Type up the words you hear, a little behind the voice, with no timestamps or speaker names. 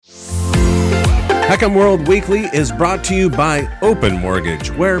Heckham World Weekly is brought to you by Open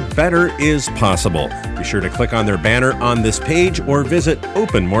Mortgage, where better is possible. Be sure to click on their banner on this page or visit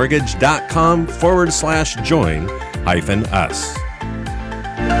openmortgage.com/join-us.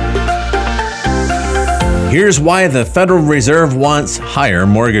 Here's why the Federal Reserve wants higher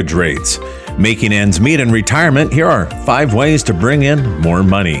mortgage rates. Making ends meet in retirement, here are 5 ways to bring in more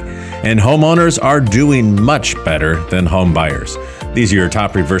money. And homeowners are doing much better than home buyers. These are your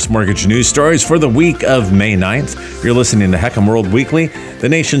top reverse mortgage news stories for the week of May 9th. You're listening to Heckham World Weekly, the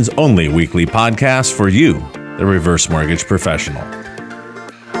nation's only weekly podcast for you, the reverse mortgage professional.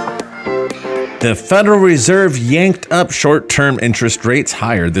 The Federal Reserve yanked up short-term interest rates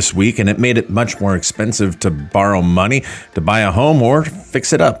higher this week, and it made it much more expensive to borrow money to buy a home or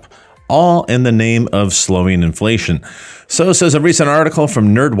fix it up, all in the name of slowing inflation. So says a recent article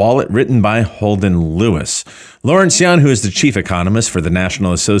from NerdWallet written by Holden Lewis. Lawrence Yun, who is the chief economist for the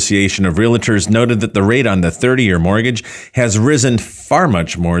National Association of Realtors, noted that the rate on the 30-year mortgage has risen far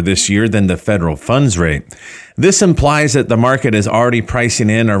much more this year than the federal funds rate. This implies that the market is already pricing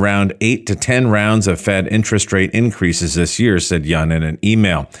in around 8 to 10 rounds of Fed interest rate increases this year, said Yun in an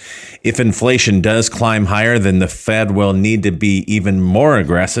email. If inflation does climb higher, then the Fed will need to be even more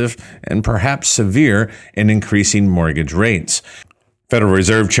aggressive and perhaps severe in increasing mortgage rates. Federal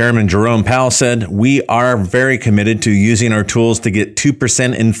Reserve Chairman Jerome Powell said, "We are very committed to using our tools to get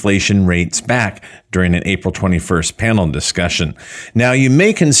 2% inflation rates back," during an April 21st panel discussion. Now, you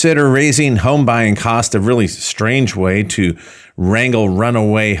may consider raising home buying costs a really strange way to wrangle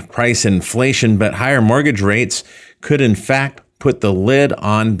runaway price inflation, but higher mortgage rates could in fact put the lid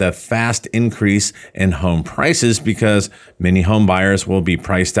on the fast increase in home prices because many home buyers will be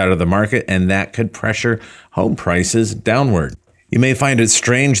priced out of the market, and that could pressure home prices downward. You may find it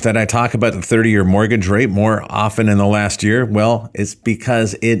strange that I talk about the 30-year mortgage rate more often in the last year. Well, it's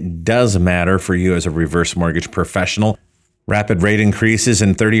because it does matter for you as a reverse mortgage professional. Rapid rate increases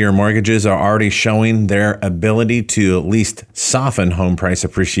in 30-year mortgages are already showing their ability to at least soften home price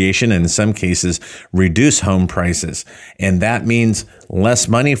appreciation and in some cases reduce home prices. And that means less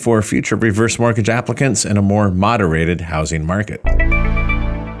money for future reverse mortgage applicants in a more moderated housing market.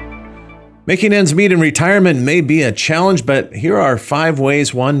 Making ends meet in retirement may be a challenge, but here are 5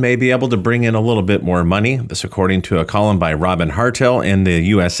 ways one may be able to bring in a little bit more money. This according to a column by Robin Hartel in the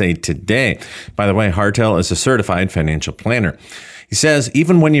USA Today. By the way, Hartel is a certified financial planner. He says,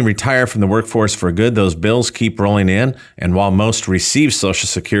 even when you retire from the workforce for good, those bills keep rolling in. And while most receive Social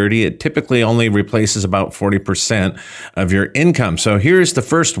Security, it typically only replaces about 40% of your income. So here's the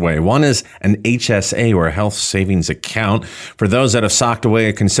first way. One is an HSA or a health savings account. For those that have socked away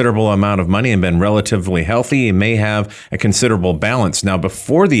a considerable amount of money and been relatively healthy, you may have a considerable balance. Now,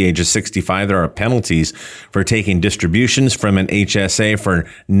 before the age of 65, there are penalties for taking distributions from an HSA for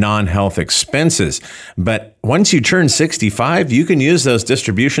non-health expenses. But once you turn 65, you can use those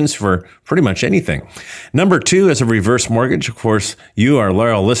distributions for pretty much anything. Number 2 is a reverse mortgage. Of course, you, our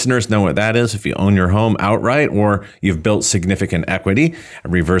loyal listeners, know what that is. If you own your home outright or you've built significant equity, a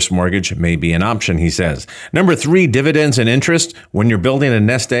reverse mortgage may be an option, he says. Number 3, dividends and interest. When you're building a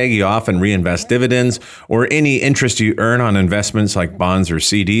nest egg, you often reinvest dividends or any interest you earn on investments like bonds or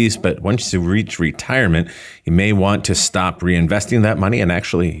CDs. But once you reach retirement, you may want to stop reinvesting that money and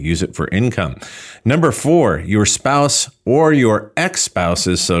actually use it for income. Number 4, your spouse or your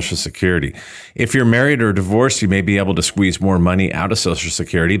ex-spouse's Social Security. If you're married or divorced, you may be able to squeeze more money out of Social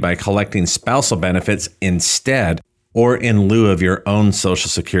Security by collecting spousal benefits instead or in lieu of your own Social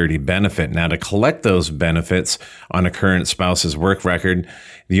Security benefit. Now, to collect those benefits on a current spouse's work record,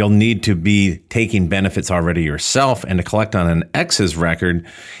 you'll need to be taking benefits already yourself. And to collect on an ex's record,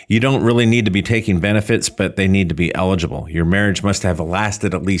 you don't really need to be taking benefits, but they need to be eligible. Your marriage must have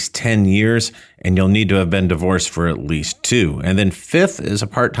lasted at least 10 years, and you'll need to have been divorced for at least 2. And then 5th is a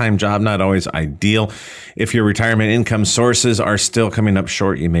part-time job, not always ideal. If your retirement income sources are still coming up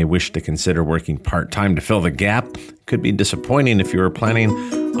short, you may wish to consider working part-time to fill the gap. Could be disappointing if you are planning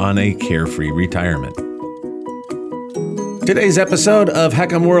on a carefree retirement. Today's episode of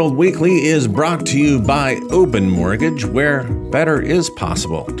Heckham World Weekly is brought to you by Open Mortgage, where better is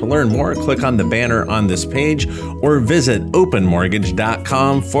possible. To learn more, click on the banner on this page or visit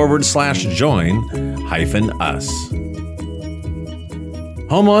openmortgage.com/join-us.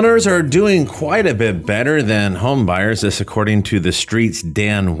 Homeowners are doing quite a bit better than home buyers, this according to The Street's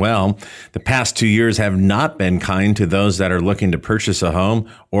Dan Well. The past 2 years have not been kind to those that are looking to purchase a home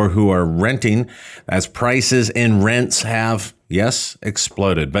or who are renting, as prices and rents have Yes,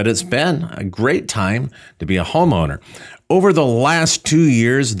 exploded, but it's been a great time to be a homeowner. Over the last 2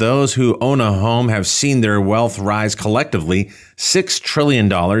 years, those who own a home have seen their wealth rise collectively $6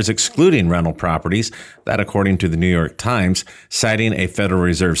 trillion, excluding rental properties. That according to the New York Times, citing a Federal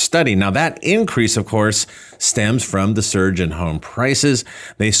Reserve study. Now, that increase, of course, stems from the surge in home prices.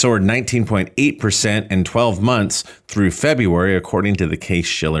 They soared 19.8% in 12 months through February, according to the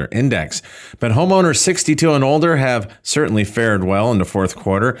Case-Shiller Index. But homeowners 62 and older have certainly fared well in the fourth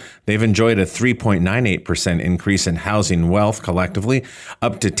quarter. They've enjoyed a 3.98% increase in housing wealth collectively,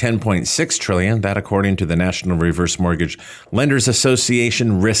 up to $10.6 trillion. That according to the National Reverse Mortgage Lenders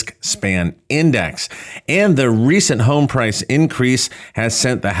Association Risk Span Index. And the recent home price increase has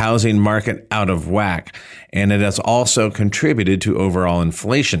sent the housing market out of whack, and it has also contributed to overall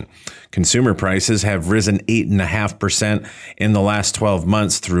inflation. Consumer prices have risen 8.5% in the last 12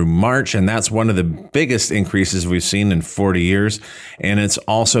 months through March, and that's one of the biggest increases we've seen in 40 years. And it's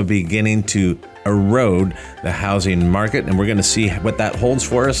also beginning to erode the housing market, and we're going to see what that holds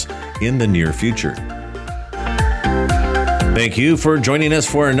for us in the near future. Thank you for joining us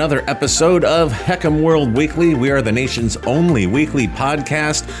for another episode of HECM World Weekly. We are the nation's only weekly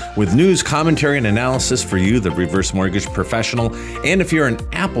podcast with news, commentary, and analysis for you, the reverse mortgage professional. And if you're an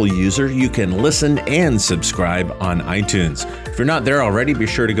Apple user, you can listen and subscribe on iTunes. If you're not there already, be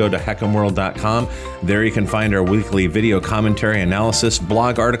sure to go to HECMWorld.com. There you can find our weekly video commentary, analysis,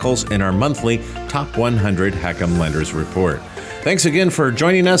 blog articles, and our monthly Top 100 HECM Lenders Report. Thanks again for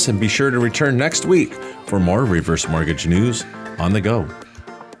joining us, and be sure to return next week for more reverse mortgage news on the go.